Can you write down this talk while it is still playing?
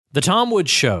The Tom Woods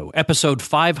Show, episode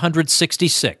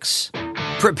 566.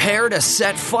 Prepare to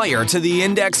set fire to the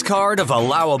index card of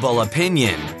allowable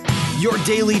opinion. Your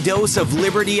daily dose of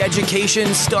liberty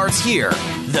education starts here.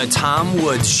 The Tom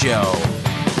Woods Show.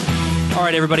 All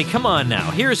right, everybody, come on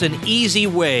now. Here's an easy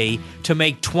way to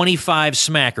make 25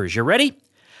 smackers. You ready?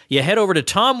 You head over to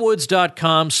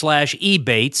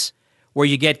tomwoods.com/ebates, where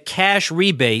you get cash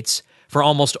rebates for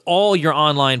almost all your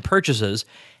online purchases,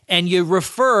 and you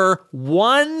refer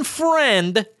one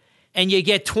friend, and you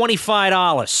get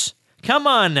 $25. Come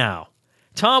on now.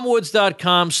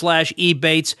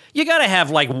 tomwoods.com/ebates. You got to have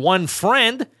like one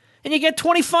friend, and you get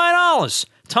 $25.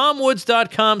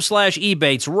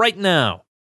 tomwoods.com/ebates right now.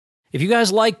 If you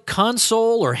guys like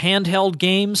console or handheld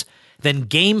games, then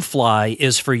GameFly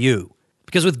is for you.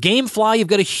 Because with GameFly, you've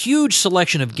got a huge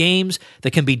selection of games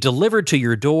that can be delivered to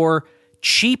your door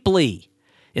cheaply.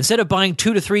 Instead of buying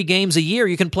 2 to 3 games a year,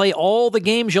 you can play all the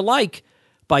games you like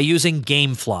by using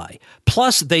GameFly.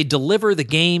 Plus, they deliver the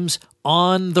games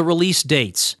on the release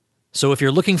dates. So if you're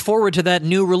looking forward to that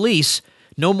new release,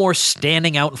 no more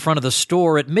standing out in front of the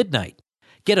store at midnight.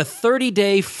 Get a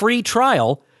 30-day free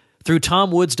trial through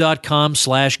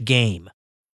tomwoods.com/game.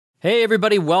 Hey,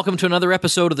 everybody, welcome to another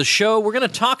episode of the show. We're going to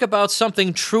talk about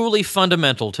something truly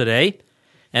fundamental today,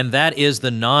 and that is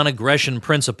the non-aggression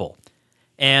principle.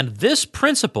 And this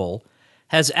principle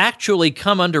has actually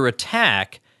come under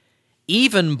attack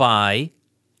even by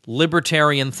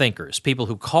libertarian thinkers. People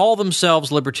who call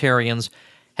themselves libertarians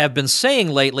have been saying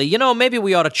lately, you know, maybe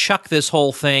we ought to chuck this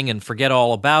whole thing and forget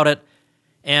all about it.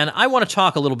 And I want to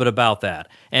talk a little bit about that.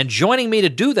 And joining me to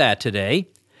do that today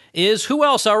is who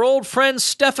else? Our old friend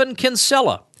Stephan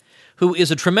Kinsella, who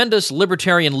is a tremendous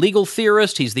libertarian legal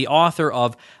theorist. He's the author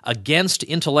of Against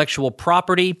Intellectual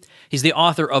Property. He's the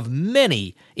author of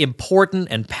many important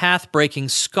and path-breaking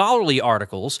scholarly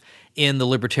articles in the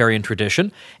libertarian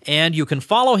tradition. And you can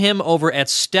follow him over at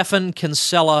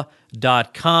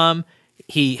stephankinsella.com.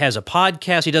 He has a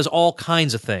podcast. He does all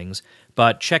kinds of things.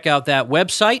 But check out that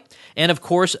website. And, of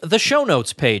course, the show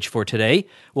notes page for today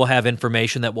will have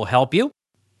information that will help you.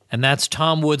 And that's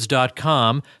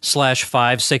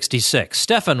tomwoods.com/566.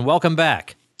 Stephan, welcome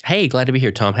back. Hey, glad to be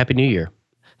here, Tom. Happy New Year.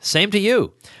 Same to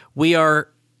you. We are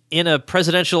in a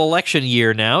presidential election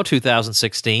year now,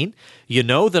 2016. You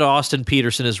know that Austin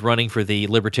Peterson is running for the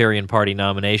Libertarian Party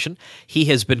nomination. He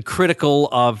has been critical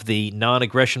of the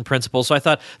non-aggression principle. So I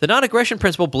thought the non-aggression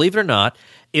principle, believe it or not,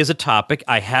 is a topic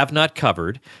I have not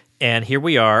covered. And here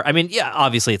we are. I mean, yeah,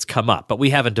 obviously it's come up, but we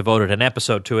haven't devoted an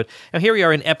episode to it. And here we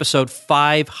are in episode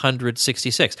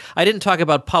 566. I didn't talk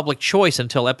about public choice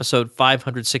until episode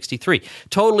 563.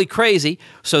 Totally crazy.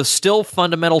 So still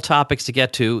fundamental topics to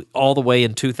get to all the way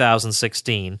in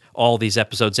 2016, all these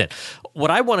episodes in.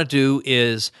 What I want to do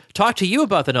is talk to you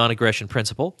about the non-aggression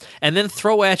principle and then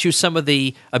throw at you some of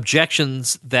the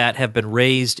objections that have been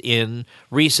raised in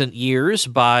recent years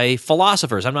by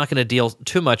philosophers. I'm not going to deal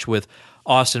too much with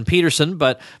Austin Peterson,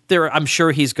 but I'm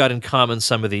sure he's got in common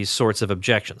some of these sorts of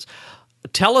objections.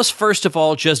 Tell us, first of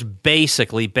all, just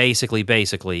basically,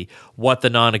 what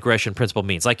the non-aggression principle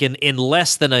means, like in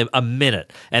less than a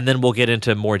minute, and then we'll get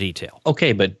into more detail.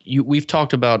 Okay, but we've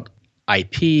talked about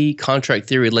IP, contract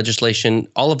theory, legislation,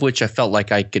 all of which I felt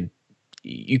like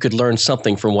you could learn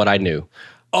something from what I knew.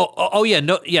 Oh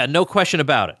yeah, no question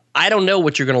about it. I don't know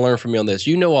what you're going to learn from me on this.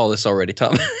 You know all this already,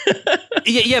 Tom.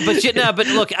 but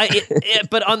look,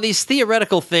 but on these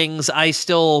theoretical things, I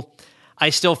still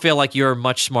feel like you're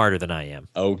much smarter than I am.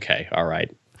 Okay, all right.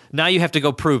 Now you have to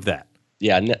go prove that.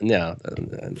 Yeah, no.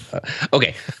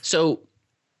 Okay, so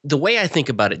the way I think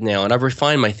about it now, and I've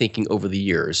refined my thinking over the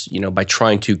years, by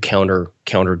trying to counter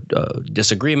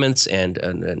disagreements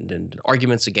and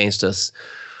arguments against us.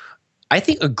 I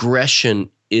think aggression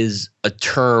is a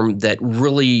term that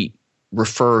really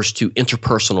refers to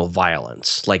interpersonal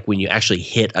violence, like when you actually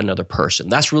hit another person.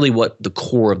 That's really what the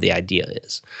core of the idea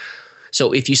is.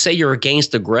 So if you say you're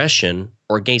against aggression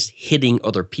or against hitting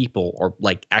other people or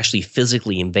like actually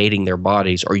physically invading their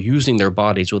bodies or using their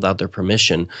bodies without their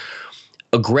permission,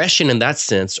 aggression in that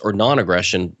sense, or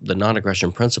non-aggression, the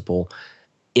non-aggression principle,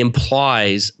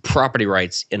 implies property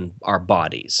rights in our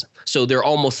bodies. So they're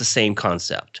almost the same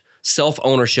concept.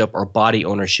 Self-ownership or body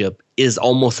ownership is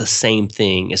almost the same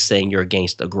thing as saying you're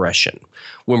against aggression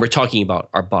when we're talking about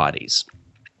our bodies.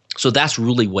 So that's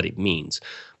really what it means.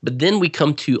 But then we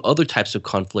come to other types of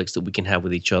conflicts that we can have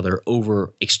with each other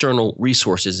over external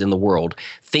resources in the world,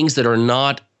 things that are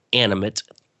not animate,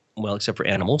 well, except for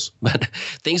animals, but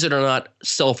things that are not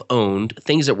self-owned,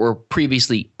 things that were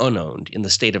previously unowned in the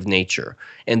state of nature,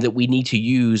 and that we need to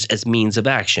use as means of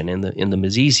action in the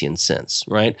Misesian sense,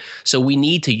 right? So we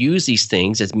need to use these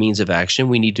things as means of action.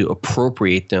 We need to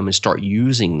appropriate them and start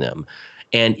using them.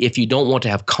 And if you don't want to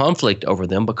have conflict over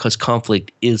them, because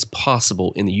conflict is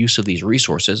possible in the use of these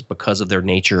resources because of their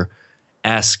nature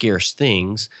as scarce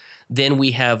things, then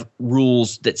we have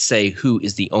rules that say who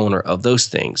is the owner of those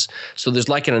things. So there's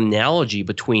like an analogy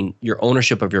between your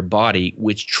ownership of your body,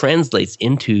 which translates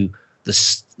into the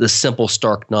simple,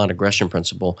 stark non-aggression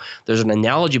principle. There's an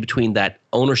analogy between that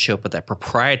ownership of that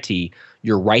propriety,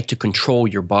 your right to control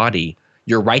your body,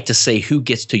 your right to say who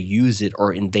gets to use it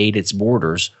or invade its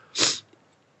borders,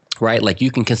 right? Like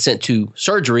you can consent to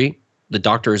surgery. The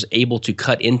doctor is able to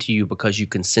cut into you because you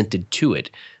consented to it.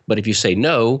 But if you say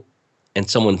no, and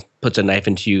someone puts a knife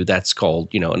into you, that's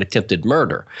called, an attempted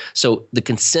murder. So the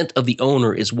consent of the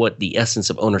owner is what the essence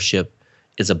of ownership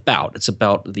is about. It's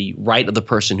about the right of the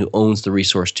person who owns the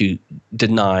resource to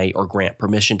deny or grant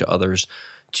permission to others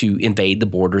to invade the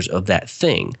borders of that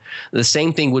thing. The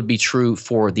same thing would be true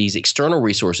for these external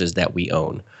resources that we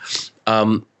own.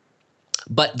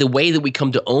 But the way that we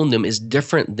come to own them is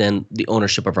different than the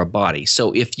ownership of our body.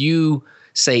 So if you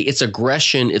say it's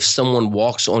aggression if someone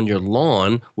walks on your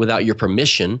lawn without your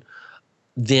permission,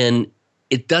 then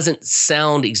it doesn't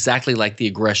sound exactly like the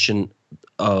aggression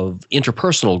of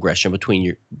interpersonal aggression between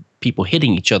your people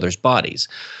hitting each other's bodies.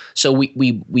 So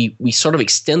we sort of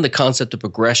extend the concept of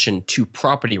aggression to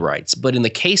property rights. But in the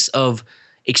case of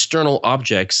external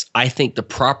objects, I think the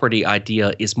property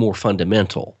idea is more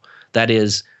fundamental. That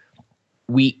is,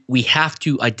 we have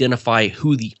to identify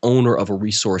who the owner of a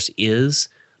resource is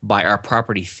by our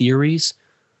property theories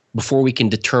before we can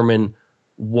determine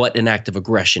what an act of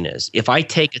aggression is. If I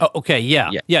take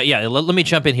Yeah. Let me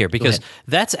jump in here because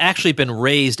that's actually been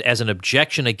raised as an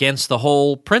objection against the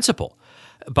whole principle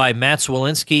by Matt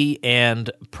Swilinski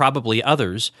and probably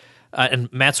others.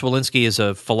 And Matt Swilinski is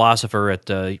a philosopher at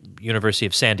the University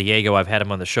of San Diego. I've had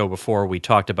him on the show before. We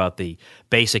talked about the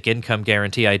basic income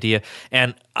guarantee idea.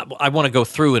 And I want to go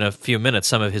through in a few minutes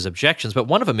some of his objections. But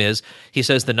one of them is, he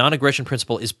says the non-aggression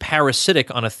principle is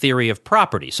parasitic on a theory of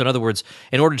property. So in other words,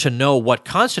 in order to know what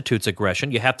constitutes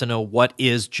aggression, you have to know what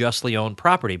is justly owned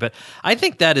property. But I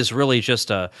think that is really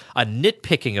just a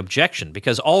nitpicking objection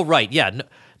because, all right,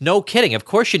 no kidding. Of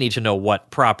course you need to know what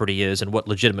property is and what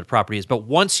legitimate property is. But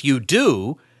once you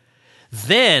do,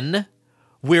 then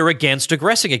we're against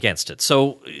aggressing against it.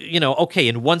 So, okay,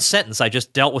 in one sentence, I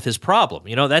just dealt with his problem.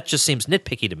 That just seems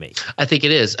nitpicky to me. I think it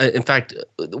is. In fact,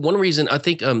 one reason I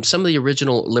think some of the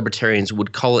original libertarians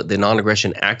would call it the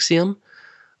non-aggression axiom.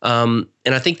 And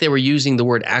I think they were using the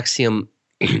word axiom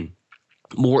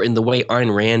more in the way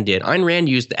Ayn Rand did. Ayn Rand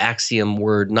used the axiom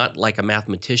word not like a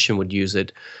mathematician would use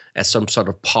it as some sort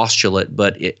of postulate,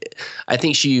 but I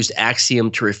think she used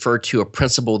axiom to refer to a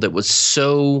principle that was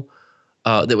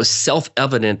that was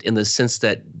self-evident in the sense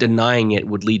that denying it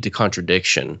would lead to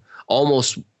contradiction,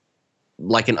 almost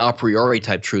like an a priori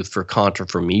type truth for Kant or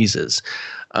for Mises.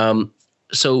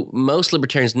 So most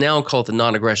libertarians now call it the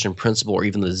non-aggression principle or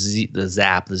even the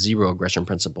ZAP, the zero aggression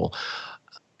principle.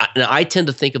 I tend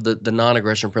to think of the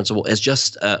non-aggression principle as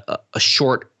just a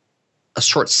short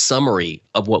summary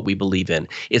of what we believe in.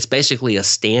 It's basically a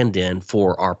stand-in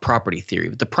for our property theory.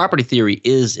 But the property theory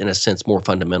is, in a sense, more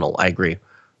fundamental. I agree.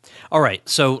 All right.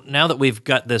 So now that we've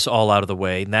got this all out of the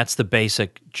way, and that's the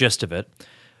basic gist of it,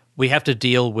 we have to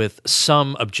deal with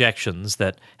some objections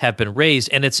that have been raised.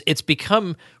 And it's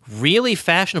become really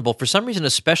fashionable, for some reason,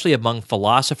 especially among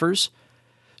philosophers,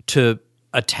 to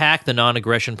attack the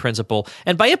non-aggression principle,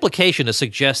 and by implication to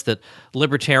suggest that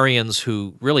libertarians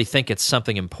who really think it's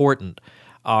something important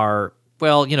are,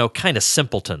 kind of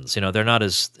simpletons. They're not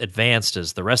as advanced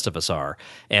as the rest of us are,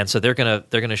 and so they're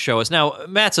gonna show us. Now,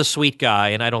 Matt's a sweet guy,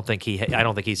 and I don't think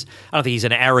he's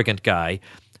an arrogant guy,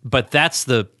 but that's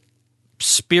the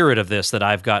spirit of this that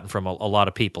I've gotten from a lot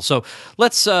of people. So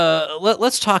let's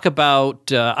talk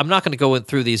about. I'm not going to go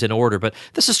through these in order, but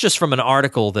this is just from an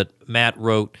article that Matt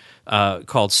wrote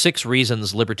called 6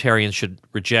 Reasons Libertarians Should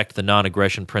Reject the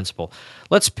Non-Aggression Principle.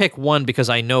 Let's pick one because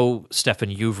I know, Stefan,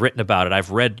 you've written about it.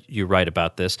 I've read you write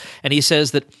about this. And he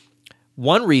says that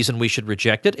one reason we should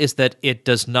reject it is that it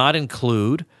does not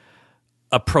include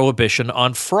a prohibition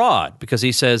on fraud, because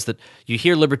he says that you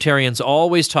hear libertarians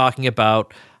always talking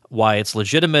about why it's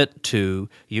legitimate to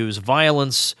use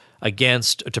violence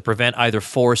to prevent either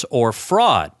force or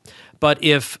fraud. But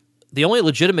if the only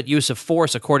legitimate use of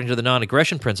force, according to the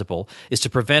non-aggression principle, is to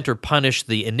prevent or punish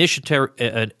the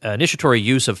initiatory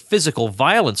use of physical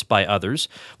violence by others.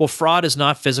 Well, fraud is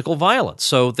not physical violence,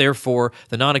 so therefore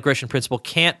the non-aggression principle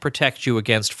can't protect you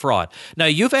against fraud. Now,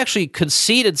 you've actually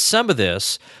conceded some of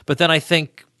this, but then I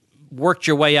think worked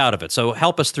your way out of it. So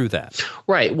help us through that.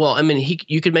 Right. Well, I mean,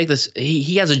 you could make this.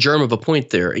 He has a germ of a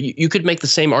point there. You could make the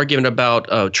same argument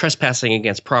about trespassing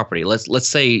against property. Let's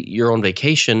say you're on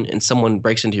vacation and someone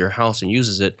breaks into your house and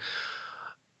uses it.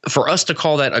 For us to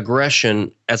call that aggression,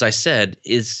 as I said,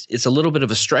 it's a little bit of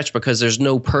a stretch because there's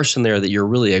no person there that you're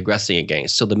really aggressing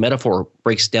against. So the metaphor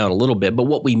breaks down a little bit. But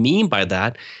what we mean by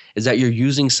that is that you're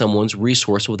using someone's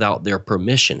resource without their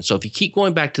permission. So if you keep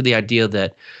going back to the idea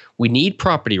that we need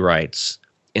property rights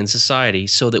in society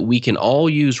so that we can all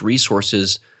use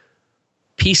resources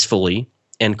peacefully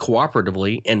and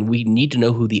cooperatively, and we need to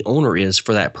know who the owner is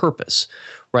for that purpose,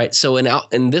 right? So,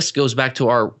 and this goes back to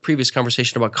our previous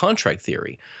conversation about contract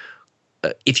theory.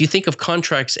 If you think of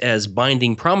contracts as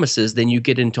binding promises, then you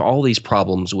get into all these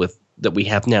problems that we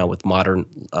have now with modern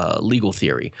legal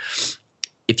theory.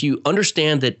 If you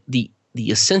understand that the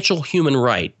essential human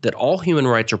right, that all human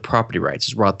rights are property rights,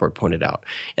 as Rothbard pointed out,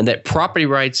 and that property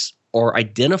rights are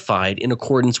identified in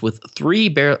accordance with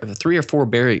three or four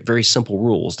very, very simple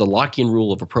rules: the Lockean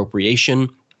rule of appropriation,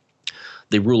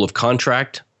 the rule of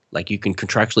contract, like you can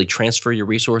contractually transfer your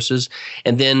resources,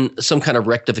 and then some kind of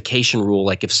rectification rule,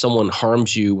 like if someone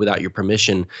harms you without your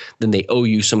permission, then they owe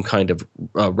you some kind of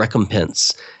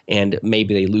recompense, and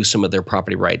maybe they lose some of their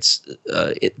property rights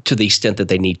to the extent that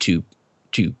they need to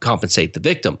compensate the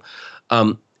victim.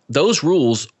 Those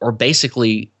rules are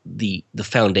basically the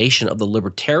foundation of the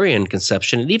libertarian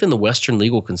conception and even the Western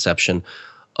legal conception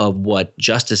of what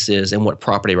justice is and what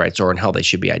property rights are and how they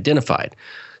should be identified.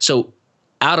 So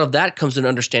out of that comes an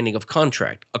understanding of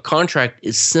contract. A contract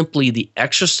is simply the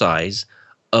exercise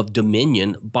of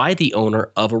dominion by the owner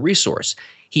of a resource.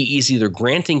 He is either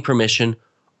granting permission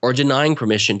or denying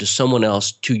permission to someone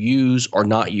else to use or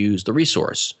not use the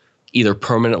resource, either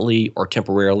permanently or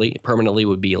temporarily. Permanently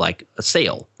would be like a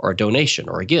sale or a donation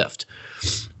or a gift.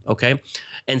 Okay?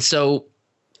 And so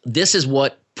this is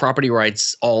what property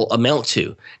rights all amount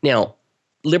to. Now,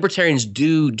 libertarians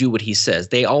do what he says.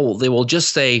 They will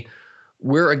just say,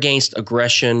 we're against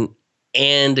aggression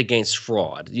and against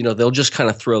fraud. They'll just kind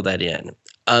of throw that in.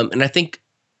 And I think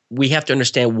we have to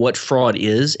understand what fraud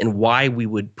is and why we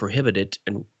would prohibit it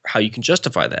and how you can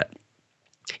justify that.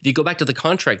 If you go back to the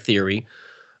contract theory,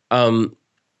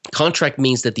 contract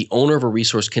means that the owner of a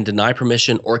resource can deny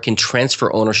permission or can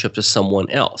transfer ownership to someone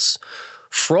else.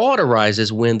 Fraud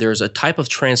arises when there's a type of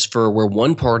transfer where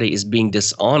one party is being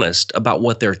dishonest about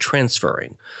what they're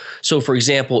transferring. So, for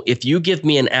example, if you give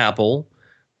me an apple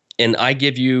and I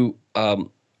give you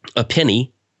a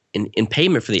penny in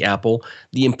payment for the apple,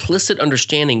 the implicit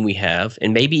understanding we have,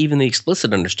 and maybe even the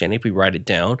explicit understanding if we write it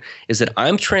down, is that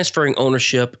I'm transferring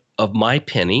ownership of my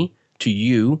penny to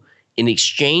you in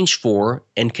exchange for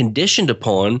and conditioned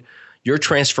upon you're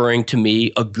transferring to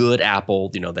me a good apple,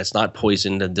 that's not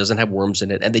poisoned and doesn't have worms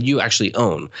in it, and that you actually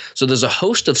own. So there's a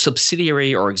host of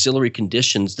subsidiary or auxiliary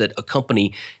conditions that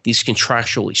accompany these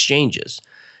contractual exchanges.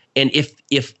 And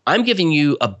if I'm giving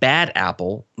you a bad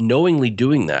apple, knowingly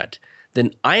doing that,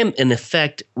 then I am in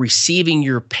effect receiving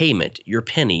your payment, your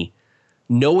penny,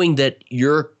 knowing that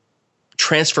your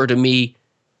transfer to me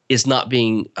is not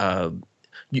being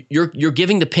you're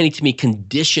giving the penny to me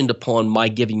conditioned upon my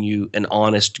giving you an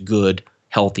honest, good,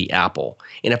 healthy apple.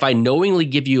 And if I knowingly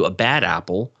give you a bad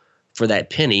apple for that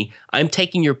penny, I'm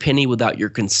taking your penny without your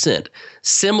consent.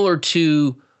 Similar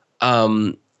to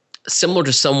someone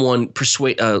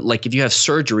like if you have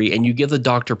surgery and you give the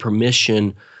doctor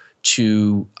permission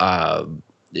to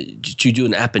do an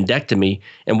appendectomy,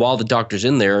 and while the doctor's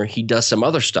in there, he does some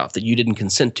other stuff that you didn't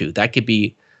consent to. That could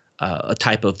be a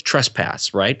type of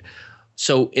trespass, right?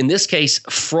 So in this case,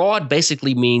 fraud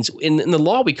basically means, in the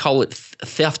law we call it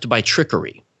theft by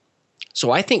trickery. So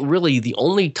I think really the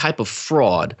only type of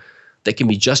fraud that can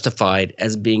be justified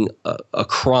as being a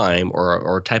crime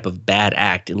or a type of bad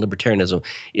act in libertarianism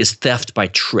is theft by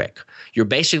trick. You're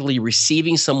basically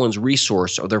receiving someone's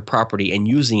resource or their property and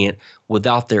using it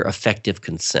without their effective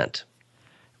consent.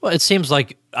 Well, it seems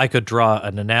like I could draw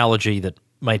an analogy that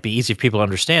might be easy for people to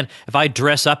understand. If I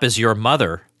dress up as your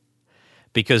mother,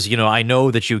 because, I know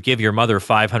that you give your mother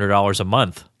 $500 a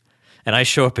month, and I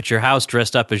show up at your house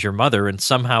dressed up as your mother, and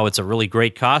somehow it's a really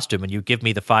great costume, and you give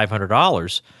me the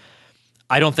 $500,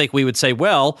 I don't think we would say,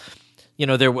 well,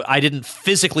 I didn't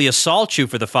physically assault you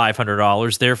for the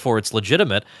 $500, therefore it's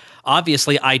legitimate.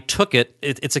 obviously I took it.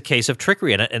 It's a case of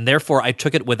trickery, and therefore I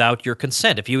took it without your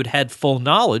consent. If you had had full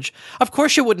knowledge, of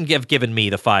course you wouldn't have given me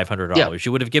the $500. Yeah.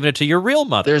 You would have given it to your real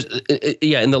mother.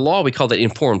 In the law we call that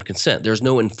informed consent. There's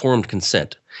no informed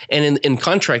consent. And in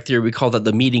contract theory, we call that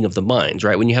the meeting of the minds,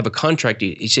 right? When you have a contract,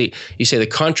 you say the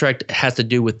contract has to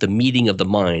do with the meeting of the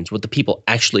minds, what the people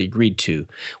actually agreed to,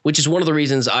 which is one of the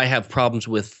reasons I have problems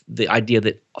with the idea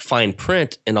that fine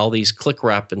print and all these click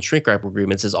wrap and shrink wrap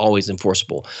agreements is always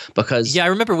enforceable. Because I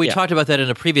remember we talked about that in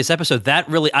a previous episode. That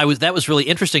was really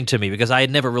interesting to me because I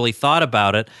had never really thought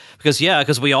about it.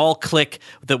 Because we all click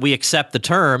that we accept the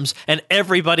terms, and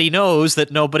everybody knows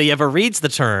that nobody ever reads the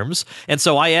terms. And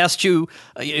so I asked you.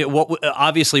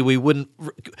 Obviously, we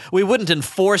wouldn't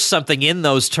enforce something in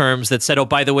those terms that said, "Oh,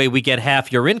 by the way, we get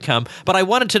half your income." But I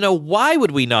wanted to know, why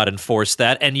would we not enforce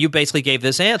that? And you basically gave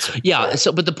this answer. Yeah.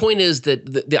 So, but the point is that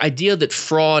the idea that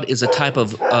fraud is a type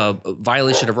of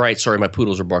violation of rights. Sorry, my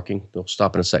poodles are barking. They'll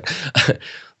stop in a sec.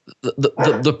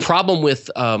 The problem with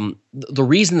the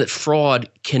reason that fraud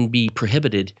can be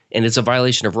prohibited and it's a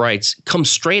violation of rights comes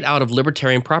straight out of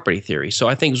libertarian property theory. So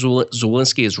I think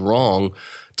Zawinski is wrong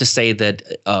to say that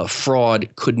fraud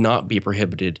could not be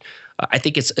prohibited. I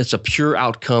think it's a pure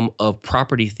outcome of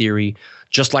property theory,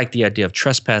 just like the idea of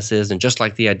trespass is and just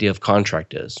like the idea of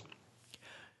contract is.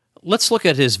 Let's look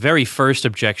at his very first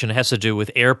objection. It has to do with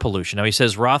air pollution. Now, he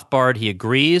says Rothbard, he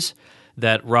agrees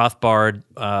that Rothbard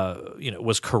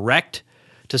was correct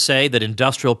to say that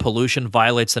industrial pollution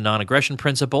violates the non-aggression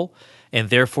principle and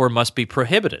therefore must be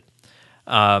prohibited.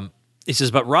 He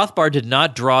says, but Rothbard did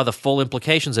not draw the full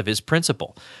implications of his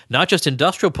principle. Not just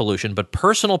industrial pollution, but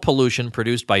personal pollution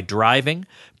produced by driving,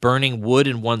 burning wood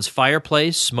in one's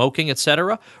fireplace, smoking,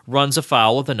 etc., runs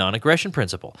afoul of the non-aggression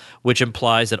principle, which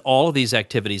implies that all of these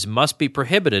activities must be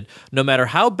prohibited no matter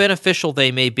how beneficial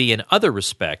they may be in other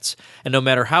respects, and no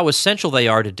matter how essential they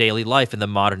are to daily life in the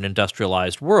modern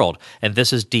industrialized world. And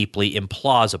this is deeply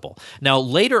implausible. Now,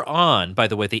 later on, by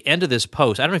the way, at the end of this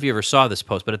post, I don't know if you ever saw this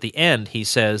post, but at the end he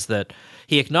says that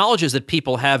he acknowledges that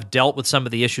people have dealt with some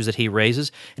of the issues that he raises,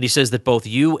 and he says that both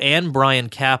you and Bryan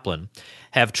Caplan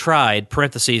have tried,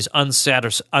 parentheses,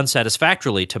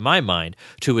 unsatisfactorily to my mind,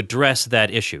 to address that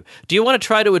issue. Do you want to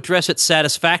try to address it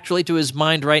satisfactorily to his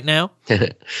mind right now?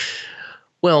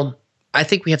 Well, I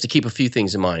think we have to keep a few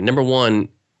things in mind. Number one,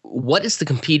 what is the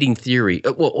competing theory?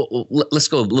 Well, let's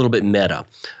go a little bit meta.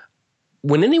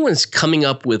 When anyone's coming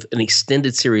up with an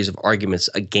extended series of arguments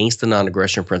against the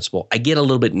non-aggression principle, I get a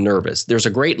little bit nervous. There's a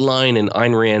great line in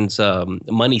Ayn Rand's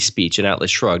money speech in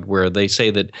Atlas Shrugged where they say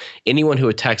that anyone who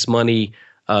attacks money,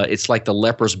 it's like the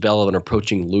leper's bell of an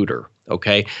approaching looter.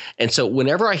 Okay. And so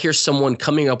whenever I hear someone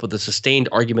coming up with a sustained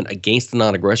argument against the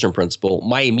non-aggression principle,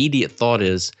 my immediate thought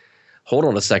is, hold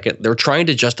on a second, they're trying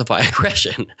to justify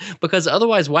aggression because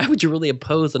otherwise, why would you really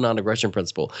oppose the non-aggression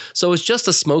principle? So it's just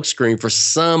a smokescreen for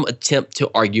some attempt to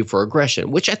argue for aggression,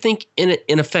 which I think in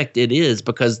effect it is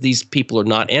because these people are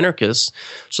not anarchists,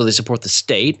 so they support the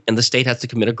state and the state has to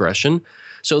commit aggression.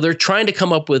 So they're trying to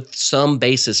come up with some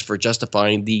basis for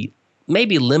justifying the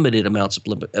maybe limited amounts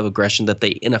of aggression that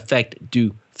they in effect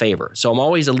do favor. So I'm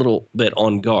always a little bit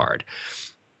on guard.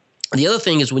 The other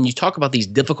thing is when you talk about these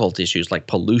difficult issues like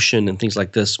pollution and things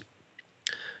like this,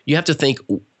 you have to think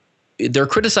they're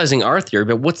criticizing our theory,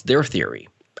 but what's their theory?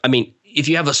 I mean, if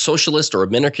you have a socialist or a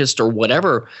minarchist or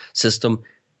whatever system,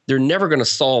 they're never going to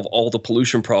solve all the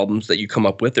pollution problems that you come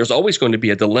up with. There's always going to be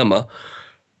a dilemma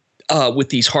with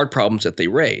these hard problems that they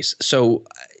raise. So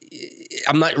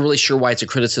I'm not really sure why it's a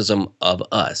criticism of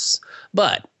us.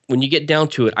 But when you get down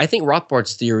to it, I think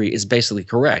Rothbard's theory is basically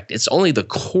correct. It's only the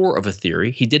core of a theory.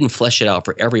 He didn't flesh it out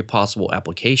for every possible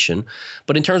application.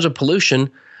 But in terms of pollution,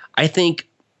 I think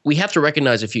we have to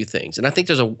recognize a few things. And I think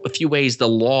there's a few ways the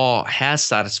law has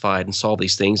satisfied and solved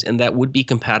these things, and that would be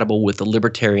compatible with the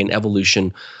libertarian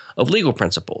evolution of legal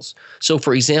principles. So,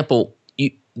 for example,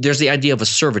 there's the idea of a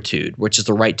servitude, which is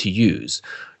the right to use.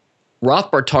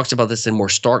 Rothbard talks about this in more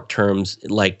stark terms,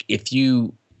 like if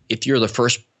you're the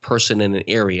first person in an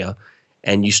area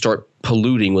and you start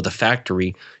polluting with a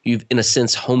factory, you've in a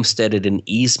sense homesteaded an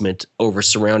easement over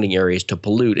surrounding areas to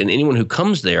pollute. And anyone who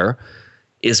comes there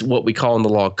is what we call in the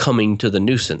law coming to the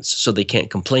nuisance, so they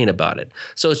can't complain about it.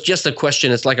 So it's just a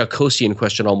question, it's like a Coasian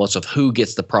question almost of who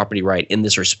gets the property right in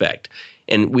this respect.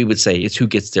 And we would say it's who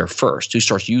gets there first, who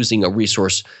starts using a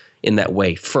resource in that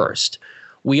way first.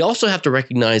 We also have to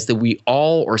recognize that we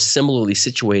all are similarly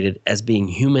situated as being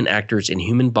human actors in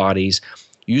human bodies,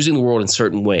 using the world in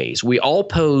certain ways. We all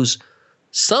pose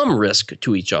some risk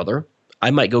to each other. I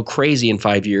might go crazy in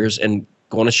 5 years and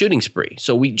go on a shooting spree.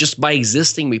 So we just by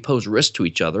existing, we pose risk to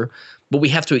each other, but we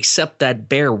have to accept that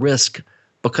bare risk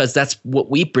because that's what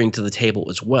we bring to the table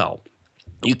as well.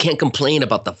 You can't complain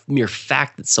about the mere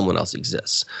fact that someone else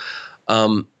exists.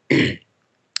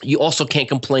 You also can't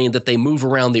complain that they move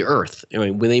around the earth. I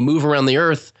mean, when they move around the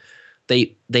earth,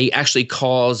 they actually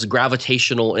cause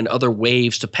gravitational and other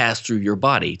waves to pass through your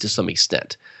body to some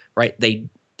extent, right? They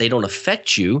don't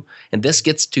affect you, and this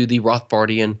gets to the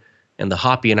Rothbardian and the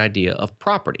Hoppian idea of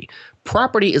property.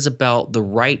 Property is about the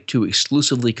right to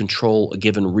exclusively control a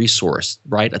given resource,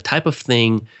 right? A type of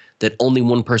thing that only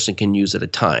one person can use at a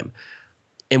time.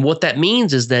 And what that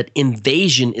means is that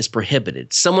invasion is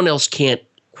prohibited. Someone else can't,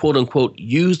 quote unquote,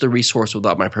 use the resource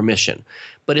without my permission.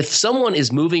 But if someone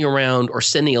is moving around or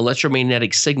sending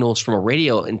electromagnetic signals from a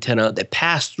radio antenna that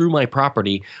pass through my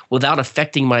property without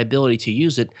affecting my ability to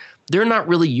use it, they're not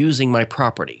really using my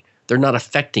property. They're not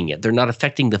affecting it. They're not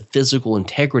affecting the physical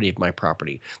integrity of my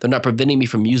property. They're not preventing me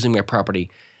from using my property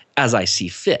as I see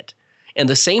fit. And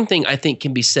the same thing, I think,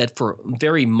 can be said for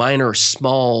very minor,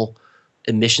 small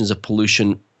emissions of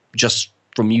pollution just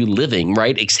from you living,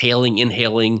 right? Exhaling,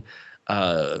 inhaling,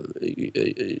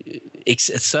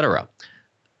 etc.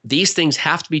 These things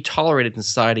have to be tolerated in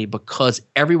society because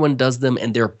everyone does them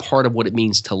and they're part of what it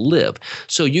means to live.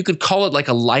 So you could call it like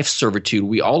a life servitude.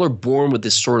 We all are born with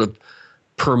this sort of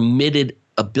permitted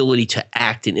ability to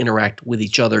act and interact with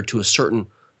each other to a certain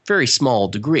very small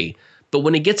degree. But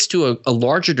when it gets to a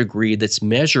larger degree that's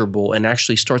measurable and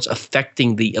actually starts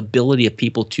affecting the ability of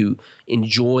people to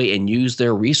enjoy and use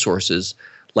their resources,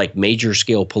 like major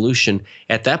scale pollution,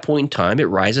 at that point in time, it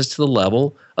rises to the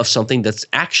level of something that's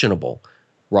actionable.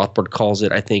 Rothbard calls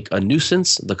it, I think, a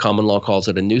nuisance. The common law calls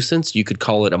it a nuisance. You could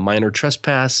call it a minor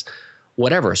trespass,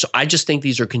 whatever. So I just think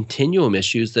these are continuum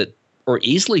issues that are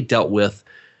easily dealt with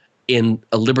in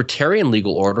a libertarian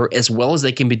legal order as well as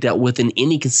they can be dealt with in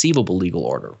any conceivable legal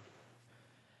order.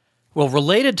 Well,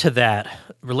 related to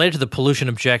the pollution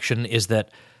objection is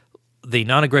that the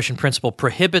non-aggression principle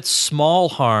prohibits small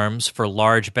harms for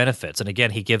large benefits. And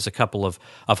again, he gives a couple of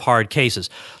hard cases.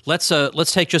 Let's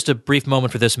take just a brief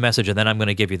moment for this message, and then I'm going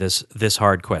to give you this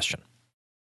hard question.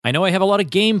 I know I have a lot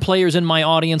of game players in my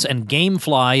audience, and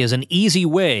GameFly is an easy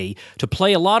way to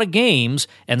play a lot of games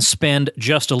and spend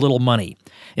just a little money.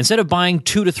 Instead of buying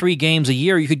 2 to 3 games a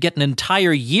year, you could get an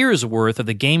entire year's worth of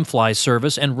the GameFly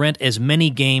service and rent as many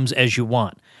games as you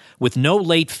want. With no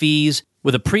late fees,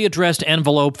 with a pre-addressed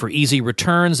envelope for easy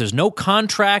returns, there's no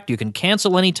contract, you can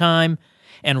cancel anytime,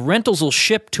 and rentals will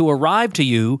ship to arrive to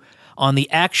you on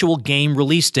the actual game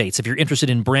release dates. If you're interested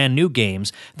in brand new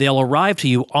games, they'll arrive to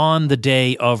you on the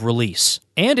day of release.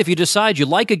 And if you decide you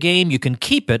like a game, you can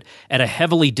keep it at a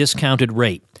heavily discounted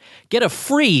rate. Get a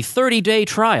free 30-day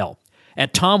trial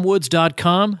at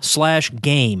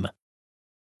tomwoods.com/game.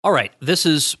 All right, this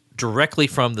is directly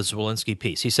from the Zwolinski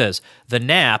piece. He says, the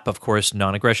NAP, of course,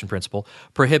 non-aggression principle,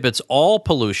 prohibits all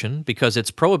pollution because its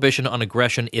prohibition on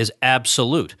aggression is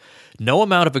absolute. No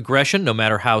amount of aggression, no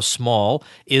matter how small,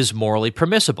 is morally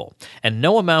permissible, and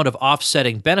no amount of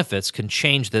offsetting benefits can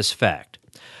change this fact.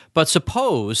 But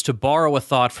suppose, to borrow a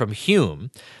thought from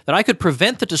Hume, that I could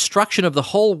prevent the destruction of the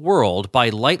whole world by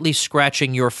lightly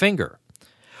scratching your finger.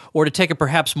 Or to take a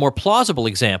perhaps more plausible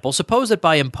example, suppose that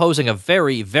by imposing a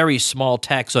very, very small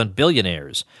tax on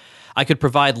billionaires, I could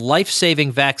provide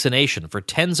life-saving vaccination for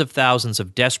tens of thousands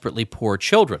of desperately poor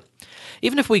children.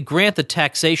 Even if we grant that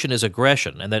taxation is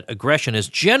aggression and that aggression is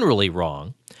generally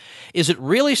wrong, is it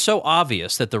really so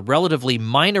obvious that the relatively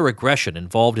minor aggression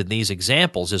involved in these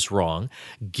examples is wrong,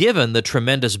 given the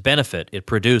tremendous benefit it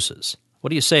produces?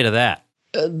 What do you say to that?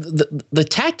 The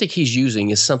tactic he's using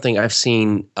is something I've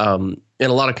seen in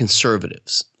a lot of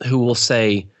conservatives who will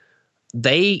say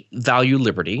they value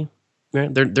liberty. Right?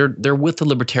 They're with the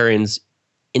libertarians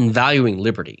in valuing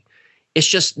liberty. It's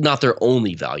just not their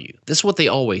only value. This is what they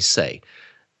always say.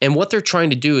 And what they're trying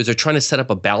to do is they're trying to set up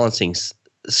a balancing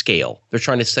scale. They're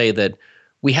trying to say that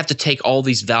we have to take all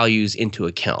these values into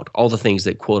account, all the things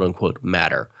that quote unquote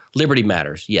matter. Liberty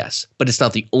matters, yes, but it's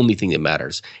not the only thing that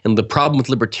matters. And the problem with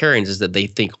libertarians is that they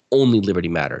think only liberty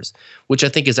matters, which I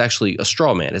think is actually a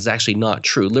straw man. It's actually not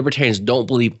true. Libertarians don't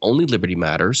believe only liberty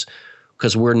matters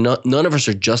because none of us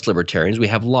are just libertarians. We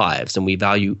have lives and we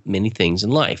value many things in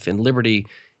life. And liberty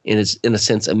is, in a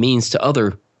sense, a means to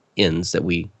other ends that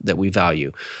we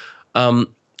value.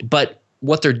 But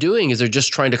what they're doing is they're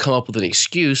just trying to come up with an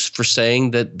excuse for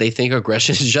saying that they think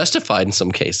aggression is justified in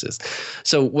some cases.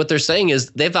 So what they're saying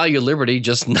is they value liberty,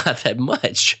 just not that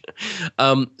much.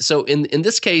 So in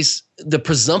this case, the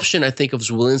presumption, I think, of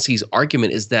Zwolinski's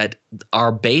argument is that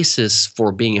our basis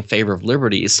for being in favor of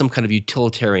liberty is some kind of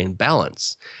utilitarian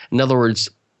balance. In other words,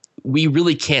 we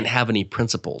really can't have any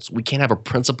principles. We can't have a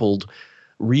principled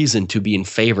reason to be in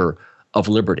favor of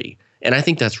liberty. And I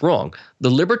think that's wrong. The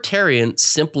libertarian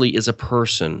simply is a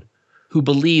person who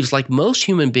believes, like most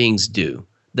human beings do,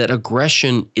 that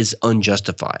aggression is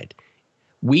unjustified.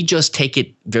 We just take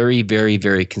it very, very,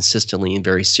 very consistently and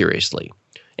very seriously.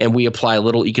 And we apply a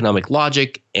little economic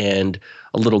logic and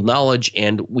a little knowledge,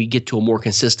 and we get to a more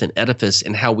consistent edifice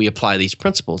in how we apply these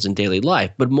principles in daily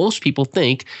life. But most people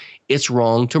think it's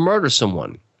wrong to murder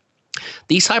someone.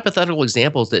 These hypothetical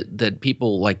examples that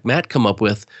people like Matt come up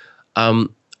with,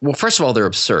 well, first of all, they're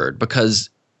absurd because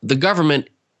the government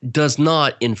does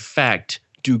not, in fact,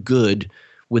 do good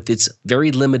with its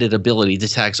very limited ability to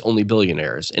tax only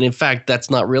billionaires. And in fact, that's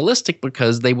not realistic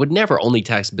because they would never only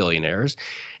tax billionaires,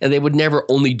 and they would never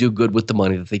only do good with the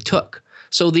money that they took.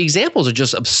 So the examples are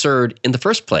just absurd in the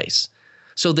first place.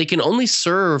 So they can only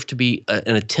serve to be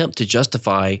an attempt to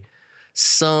justify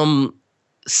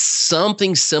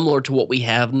something similar to what we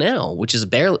have now, which is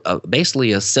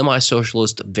basically a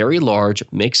semi-socialist, very large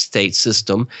mixed state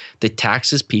system that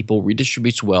taxes people,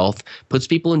 redistributes wealth, puts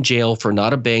people in jail for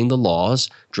not obeying the laws,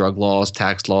 drug laws,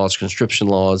 tax laws, conscription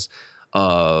laws,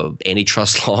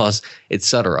 antitrust laws,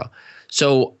 etc.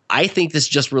 So I think this is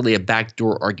just really a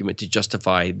backdoor argument to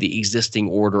justify the existing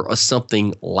order or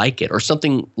something like it, or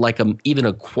something like even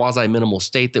a quasi-minimal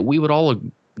state that we would all,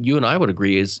 you and I would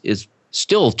agree is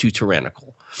still too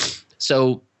tyrannical.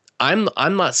 So I'm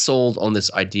not sold on this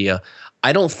idea.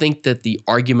 I don't think that the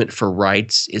argument for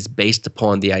rights is based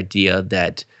upon the idea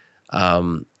that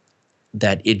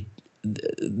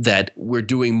that we're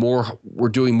doing more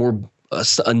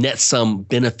a net sum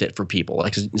benefit for people.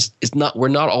 Like it's not, we're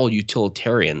not all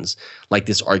utilitarians like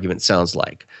this argument sounds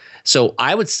like. So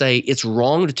I would say it's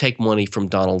wrong to take money from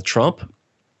Donald Trump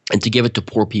and to give it to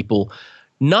poor people,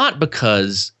 not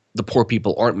because the poor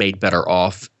people aren't made better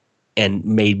off and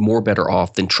made more better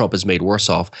off than Trump is made worse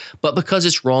off, but because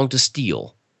it's wrong to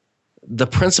steal. The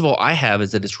principle I have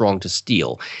is that it's wrong to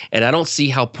steal. And I don't see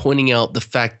how pointing out the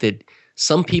fact that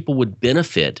some people would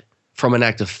benefit from an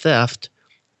act of theft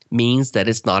means that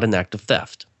it's not an act of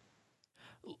theft.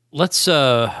 Let's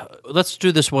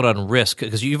do this one on risk,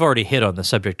 because you've already hit on the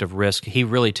subject of risk. He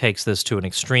really takes this to an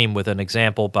extreme with an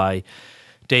example by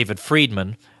David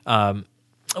Friedman.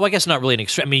 Well, I guess not really an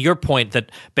extreme. I mean, your point that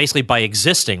basically by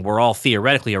existing, we're all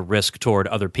theoretically a risk toward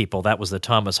other people. That was the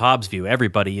Thomas Hobbes view.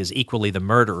 Everybody is equally the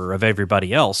murderer of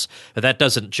everybody else. But that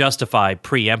doesn't justify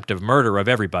preemptive murder of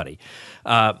everybody.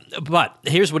 But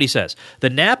here's what he says. The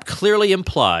NAP clearly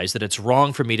implies that it's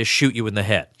wrong for me to shoot you in the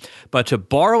head. But to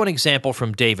borrow an example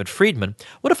from David Friedman,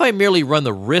 what if I merely run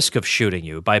the risk of shooting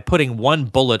you by putting one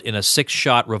bullet in a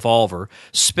 6-shot revolver,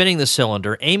 spinning the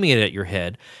cylinder, aiming it at your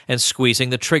head, and squeezing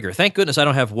the trigger? Thank goodness I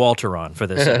don't have Walter on for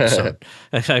this episode.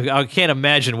 I can't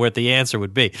imagine what the answer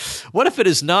would be. What if it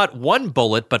is not one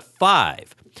bullet, but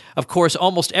 5? Of course,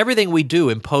 almost everything we do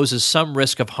imposes some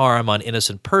risk of harm on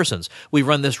innocent persons. We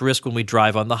run this risk when we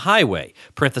drive on the highway.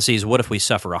 Parentheses, what if we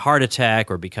suffer a heart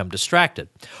attack or become distracted?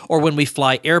 Or when we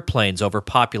fly airplanes over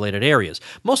populated areas.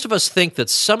 Most of us think that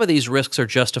some of these risks are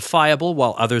justifiable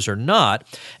while others are not,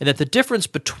 and that the difference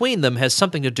between them has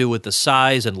something to do with the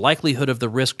size and likelihood of the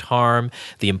risked harm,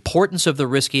 the importance of the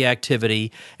risky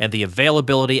activity, and the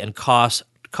availability and cost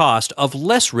of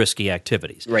less risky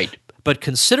activities. Right. But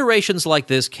considerations like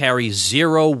this carry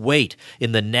zero weight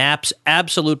in the NAP's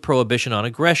absolute prohibition on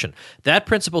aggression. That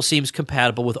principle seems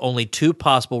compatible with only 2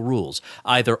 possible rules.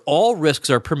 Either all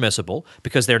risks are permissible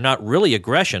because they're not really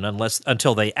aggression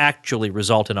until they actually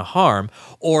result in a harm,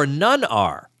 or none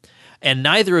are. And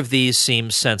neither of these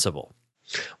seems sensible.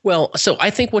 Well, so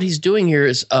I think what he's doing here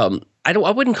is I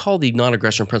wouldn't call the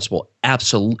non-aggression principle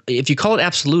absolute. If you call it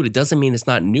absolute, it doesn't mean it's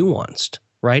not nuanced,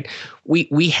 right?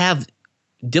 We have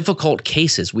difficult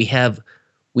cases. We have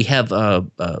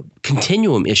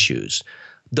continuum issues.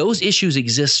 Those issues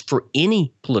exist for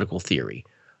any political theory.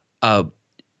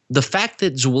 The fact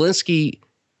that Zawolinsky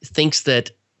thinks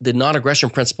that the non-aggression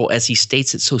principle, as he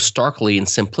states it so starkly and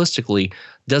simplistically,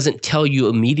 doesn't tell you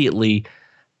immediately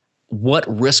what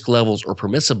risk levels are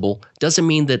permissible doesn't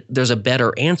mean that there's a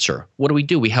better answer. What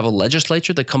do? We have a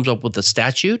legislature that comes up with a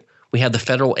statute. We have the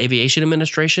Federal Aviation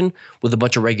Administration with a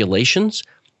bunch of regulations.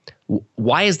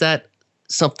 Why is that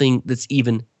something that's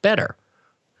even better?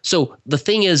 So the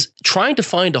thing is, trying to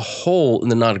find a hole in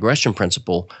the non-aggression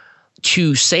principle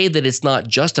to say that it's not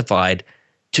justified,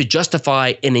 to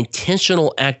justify an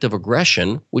intentional act of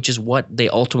aggression, which is what they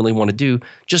ultimately want to do,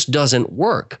 just doesn't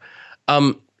work.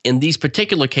 In these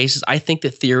particular cases, I think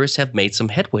that theorists have made some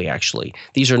headway, actually.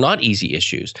 These are not easy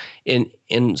issues.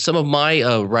 In some of my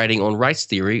writing on rights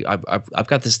theory, I've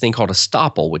got this thing called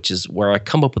estoppel, which is where I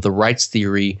come up with a rights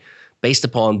theory based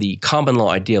upon the common law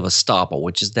idea of estoppel,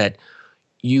 which is that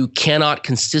you cannot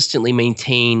consistently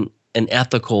maintain an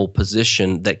ethical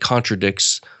position that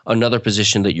contradicts another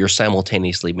position that you're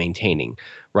simultaneously maintaining,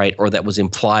 right? Or that was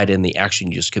implied in the action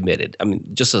you just committed. I mean,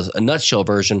 just a nutshell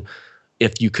version,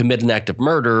 if you commit an act of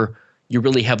murder, you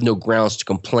really have no grounds to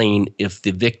complain if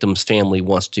the victim's family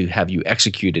wants to have you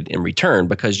executed in return,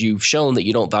 because you've shown that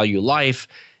you don't value life,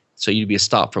 so you'd be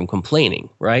stopped from complaining,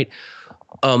 right?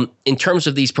 In terms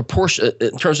of these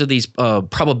probability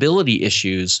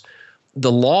issues,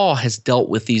 the law has dealt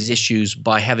with these issues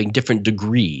by having different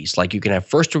degrees. Like you can have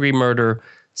first-degree murder,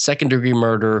 second-degree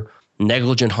murder,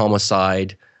 negligent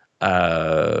homicide,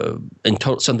 and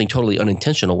something totally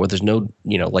unintentional where there's no,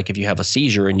 like if you have a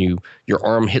seizure and your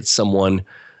arm hits someone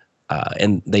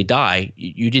and they die,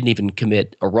 you didn't even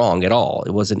commit a wrong at all.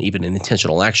 It wasn't even an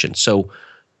intentional action. So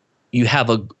you have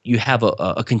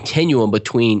a continuum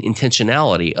between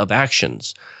intentionality of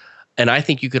actions. And I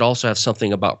think you could also have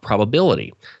something about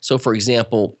probability. So, for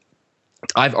example,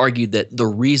 I've argued that the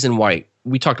reason why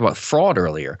we talked about fraud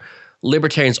earlier,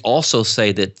 libertarians also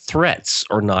say that threats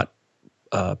are not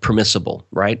permissible,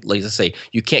 right? Like I say,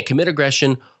 you can't commit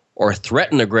aggression or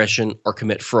threaten aggression or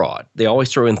commit fraud. They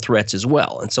always throw in threats as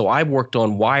well. And so I've worked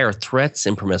on why are threats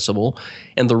impermissible.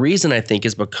 And the reason I think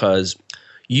is because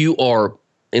you are,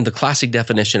 in the classic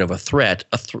definition of a threat,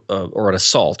 or an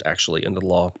assault actually under the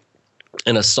law,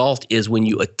 an assault is when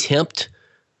you attempt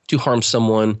to harm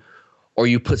someone or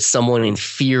you put someone in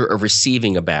fear of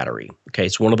receiving a battery. Okay,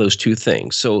 it's one of those two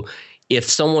things. So if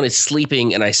someone is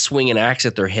sleeping and I swing an axe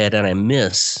at their head and I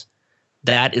miss,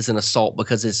 that is an assault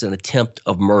because it's an attempt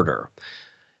of murder.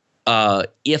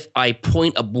 If I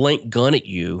point a blank gun at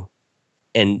you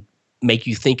and make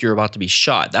you think you're about to be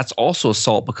shot, that's also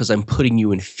assault because I'm putting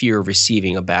you in fear of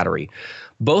receiving a battery.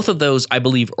 Both of those, I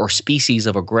believe, are species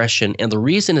of aggression, and the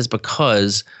reason is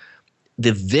because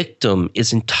the victim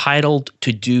is entitled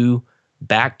to do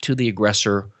back to the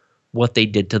aggressor what they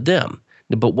did to them.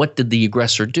 But what did the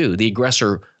aggressor do? The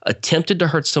aggressor attempted to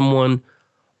hurt someone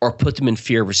or put them in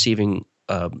fear of receiving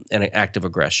an act of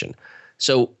aggression.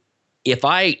 So if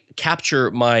I capture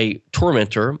my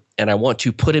tormentor and I want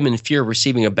to put him in fear of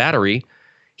receiving a battery,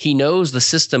 he knows the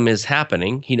system is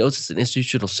happening. He knows it's an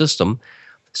institutional system.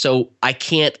 So I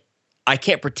can't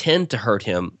pretend to hurt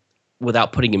him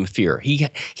without putting him in fear.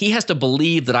 He has to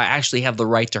believe that I actually have the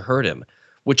right to hurt him,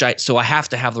 so I have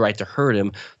to have the right to hurt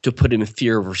him to put him in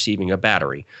fear of receiving a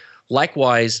battery.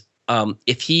 Likewise,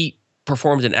 if he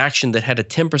performed an action that had a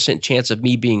 10% chance of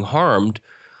me being harmed,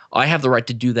 I have the right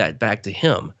to do that back to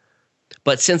him.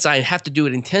 But since I have to do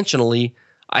it intentionally,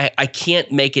 I can't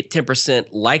make it 10%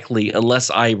 likely unless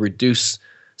I reduce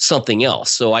something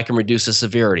else. So I can reduce the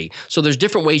severity. So there's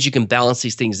different ways you can balance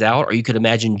these things out, or you could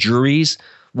imagine juries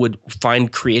would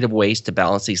find creative ways to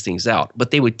balance these things out.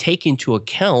 But they would take into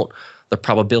account the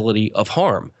probability of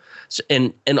harm. So,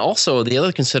 and also the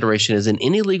other consideration is in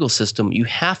any legal system, you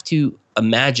have to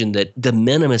imagine that de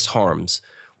minimis harms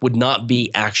would not be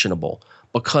actionable,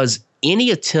 because any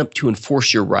attempt to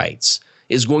enforce your rights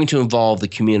is going to involve the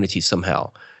community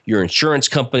somehow, your insurance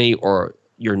company or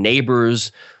your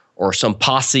neighbors or some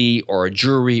posse or a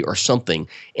jury or something.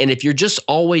 And if you're just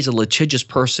always a litigious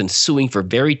person suing for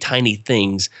very tiny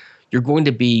things, you're going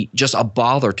to be just a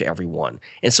bother to everyone.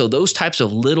 And so those types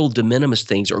of little de minimis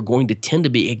things are going to tend to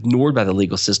be ignored by the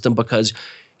legal system, because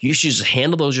you should just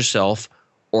handle those yourself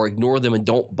or ignore them and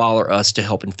don't bother us to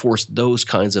help enforce those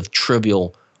kinds of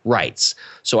trivial rights.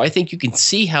 So I think you can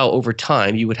see how over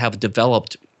time you would have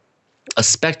developed a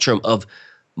spectrum of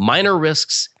minor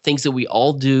risks, things that we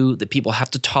all do that people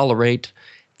have to tolerate,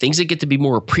 things that get to be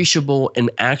more appreciable and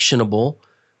actionable,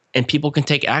 and people can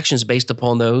take actions based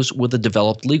upon those with a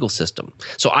developed legal system.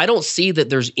 So I don't see that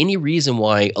there's any reason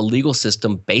why a legal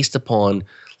system based upon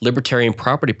libertarian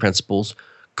property principles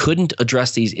couldn't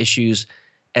address these issues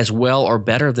as well or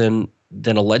better than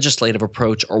a legislative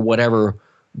approach or whatever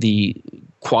the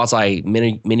quasi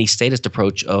mini statist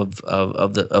approach of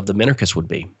the minarchists would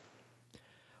be.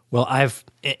 Well,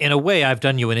 in a way, I've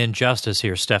done you an injustice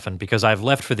here, Stephan, because I've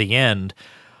left for the end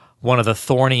one of the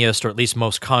thorniest or at least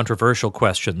most controversial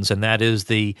questions, and that is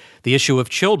the issue of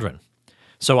children.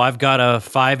 So I've got a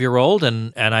 5-year-old,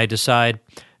 and I decide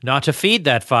not to feed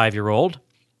that 5-year-old,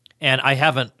 and I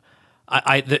haven't.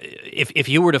 If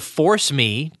you were to force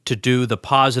me to do the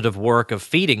positive work of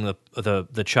feeding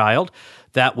the child,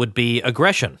 that would be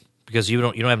aggression, because you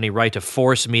don't have any right to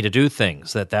force me to do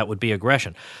things. That would be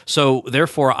aggression. So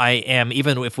therefore, I am,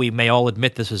 even if we may all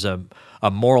admit this is a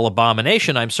moral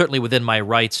abomination, I'm certainly within my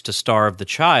rights to starve the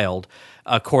child.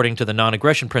 according to the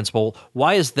non-aggression principle.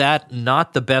 Why is that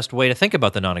not the best way to think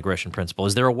about the non-aggression principle?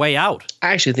 Is there a way out?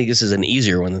 I actually think this is an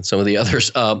easier one than some of the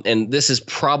others. And this is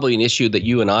probably an issue that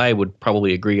you and I would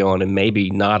probably agree on, and maybe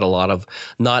not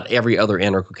every other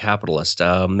anarcho-capitalist.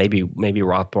 Maybe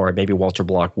Rothbard, maybe Walter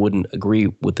Block wouldn't agree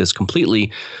with this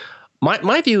completely.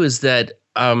 My view is that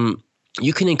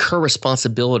you can incur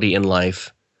responsibility in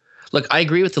life. Look, I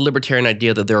agree with the libertarian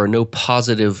idea that there are no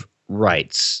positive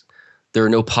rights. There are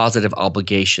no positive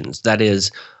obligations. That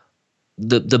is,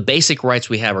 the basic rights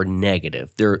we have are negative.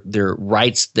 They're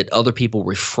rights that other people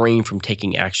refrain from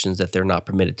taking actions that they're not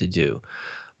permitted to do.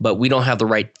 But we don't have the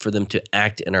right for them to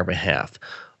act in our behalf.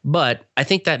 But I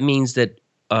think that means that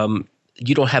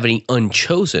you don't have any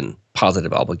unchosen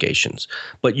positive obligations.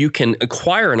 But you can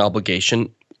acquire an obligation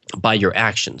by your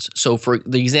actions. So for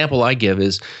the example I give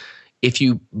is, if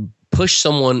you push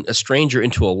a stranger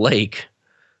into a lake,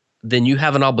 then you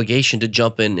have an obligation to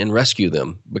jump in and rescue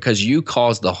them because you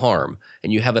caused the harm,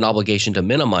 and you have an obligation to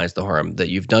minimize the harm that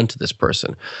you've done to this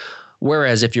person.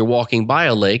 Whereas if you're walking by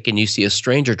a lake and you see a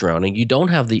stranger drowning, you don't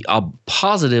have the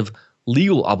positive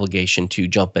legal obligation to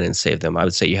jump in and save them. I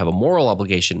would say you have a moral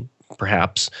obligation,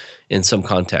 perhaps in some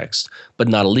context, but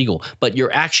not illegal. But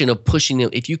your action of pushing them,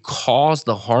 if you cause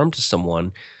the harm to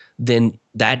someone, then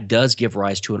that does give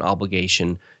rise to an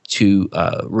obligation to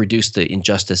reduce the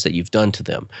injustice that you've done to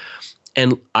them.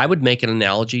 And I would make an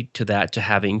analogy to that to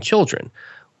having children.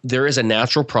 There is a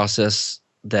natural process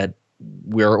that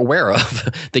we're aware of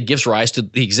that gives rise to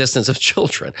the existence of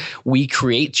children. We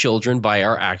create children by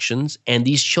our actions, and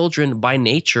these children by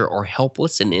nature are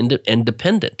helpless and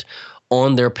independent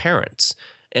on their parents.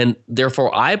 And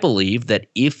therefore, I believe that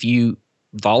if you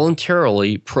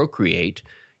voluntarily procreate,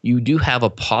 you do have a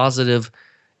positive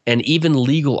and even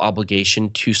legal obligation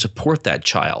to support that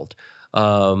child.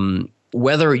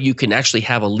 Whether you can actually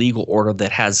have a legal order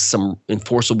that has some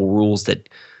enforceable rules that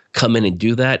come in and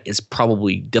do that is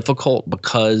probably difficult,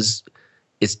 because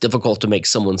it's difficult to make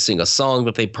someone sing a song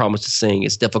that they promised to sing.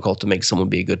 It's difficult to make someone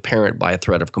be a good parent by a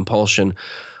threat of compulsion.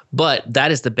 But that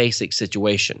is the basic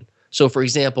situation. So, for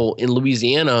example, in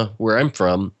Louisiana, where I'm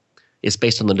from, it's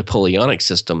based on the Napoleonic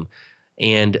system.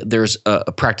 And there's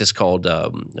a practice called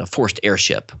forced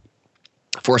heirship.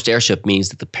 Forced heirship means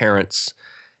that the parents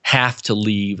have to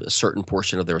leave a certain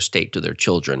portion of their estate to their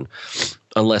children,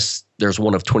 unless there's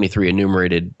one of 23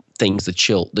 enumerated things the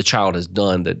child has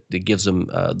done that gives them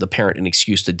the parent an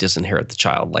excuse to disinherit the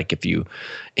child. Like if you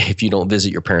don't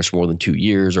visit your parents for more than 2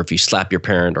 years, or if you slap your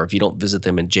parent, or if you don't visit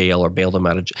them in jail or bail them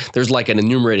out of jail. There's like an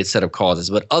enumerated set of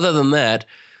causes. But other than that,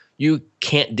 you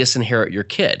can't disinherit your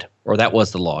kid, or that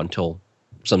was the law until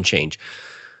some change.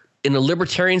 In a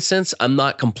libertarian sense, I'm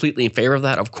not completely in favor of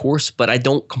that, of course, but I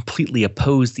don't completely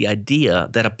oppose the idea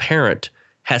that a parent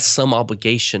has some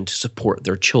obligation to support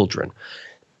their children.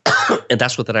 And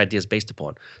that's what that idea is based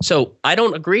upon. So I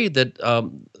don't agree that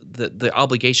the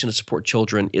obligation to support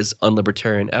children is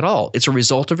unlibertarian at all. It's a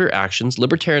result of your actions.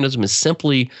 Libertarianism is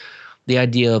simply the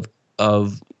idea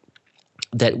of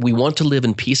that we want to live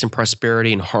in peace and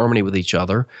prosperity and harmony with each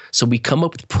other. So we come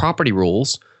up with property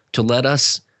rules to let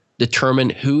us determine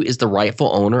who is the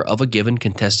rightful owner of a given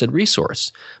contested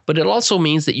resource. But it also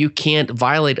means that you can't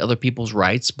violate other people's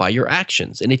rights by your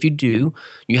actions. And if you do,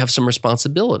 you have some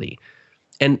responsibility.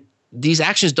 And these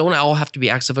actions don't all have to be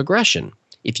acts of aggression.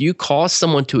 If you cause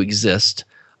someone to exist,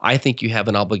 I think you have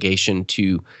an obligation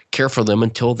to care for them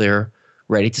until they're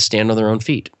ready to stand on their own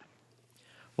feet.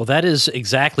 Well, that is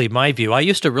exactly my view. I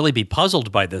used to really be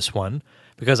puzzled by this one,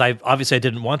 because I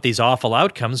didn't want these awful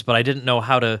outcomes, but I didn't know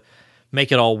how to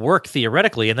make it all work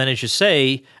theoretically. And then, as you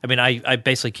say, I mean, I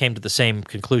basically came to the same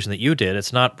conclusion that you did.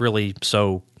 It's not really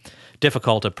so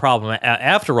difficult a problem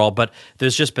after all, but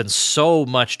there's just been so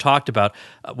much talked about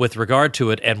with regard to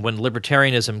it. And when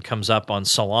libertarianism comes up on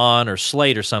Salon or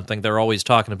Slate or something, they're always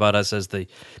talking about us as the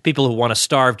people who want to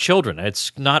starve children.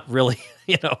 It's not really,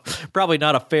 probably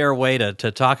not a fair way to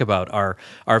talk about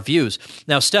our views.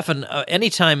 Now, Stefan,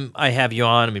 anytime I have you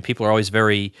on, I mean, people are always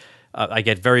I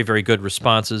get very, very good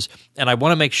responses, and I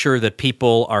want to make sure that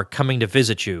people are coming to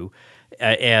visit you,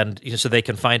 and so they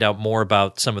can find out more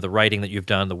about some of the writing that you've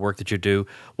done, the work that you do.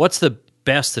 What's the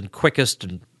best and quickest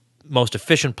and most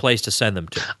efficient place to send them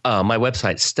to? My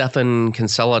website,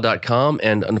 StefanKinsella.com,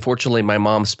 and unfortunately, my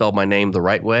mom spelled my name the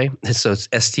right way, so it's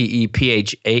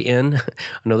Stephan. I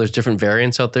know there's different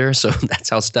variants out there, so that's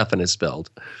how Stefan is spelled.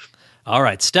 All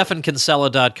right,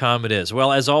 StefanKinsella.com it is.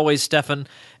 Well, as always, Stefan,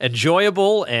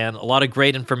 enjoyable and a lot of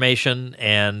great information,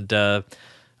 and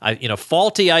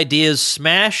faulty ideas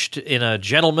smashed in a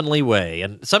gentlemanly way.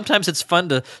 And sometimes it's fun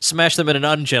to smash them in an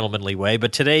ungentlemanly way,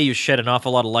 but today you shed an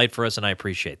awful lot of light for us, and I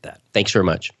appreciate that. Thanks very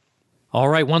much. All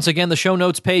right, once again, the show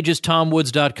notes page is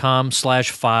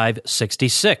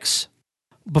tomwoods.com/566.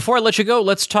 Before I let you go,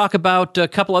 let's talk about a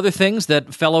couple other things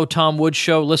that fellow Tom Woods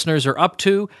Show listeners are up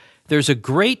to. There's a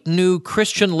great new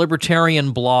Christian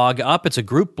libertarian blog up. It's a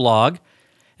group blog,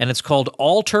 and it's called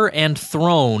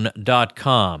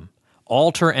altarandthrone.com.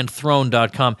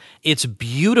 altarandthrone.com. It's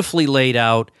beautifully laid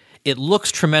out. It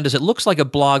looks tremendous. It looks like a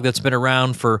blog that's been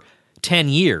around for 10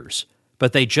 years,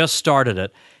 but they just started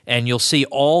it, and you'll see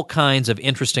all kinds of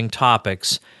interesting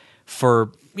topics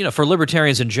for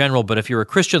libertarians in general, but if you're a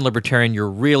Christian libertarian, you're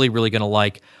really, really going to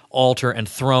like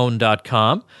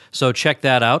altarandthrone.com. So check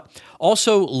that out.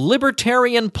 Also,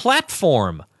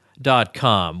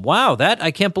 libertarianplatform.com. Wow,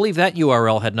 I can't believe that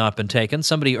URL had not been taken.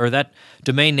 That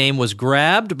domain name was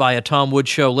grabbed by a Tom Woods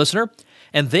Show listener,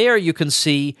 and there you can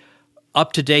see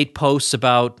up-to-date posts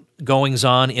about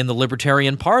goings-on in the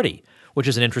Libertarian Party, which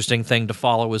is an interesting thing to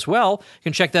follow as well. You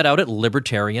can check that out at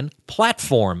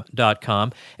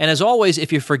libertarianplatform.com. And as always,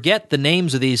 if you forget the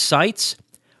names of these sites,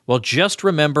 well, just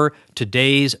remember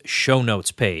today's show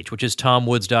notes page, which is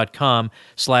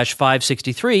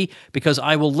tomwoods.com/563, because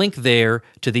I will link there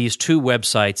to these two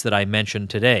websites that I mentioned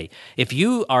today. If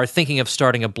you are thinking of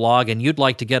starting a blog and you'd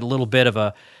like to get a little bit of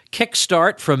a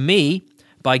kickstart from me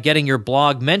by getting your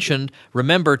blog mentioned,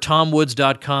 remember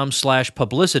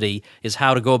tomwoods.com/publicity is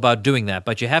how to go about doing that.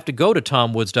 But you have to go to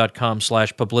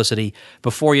tomwoods.com/publicity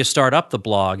before you start up the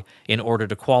blog in order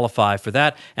to qualify for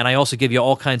that. And I also give you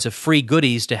all kinds of free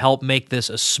goodies to help make this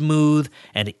a smooth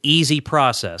and easy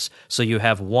process, so you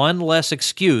have one less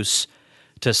excuse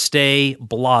to stay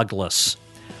blogless.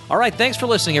 All right, thanks for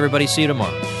listening, everybody. See you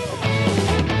tomorrow.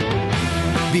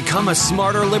 Become a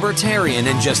smarter libertarian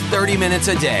in just 30 minutes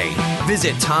a day.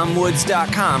 Visit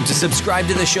tomwoods.com to subscribe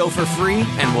to the show for free,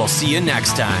 and we'll see you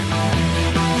next time.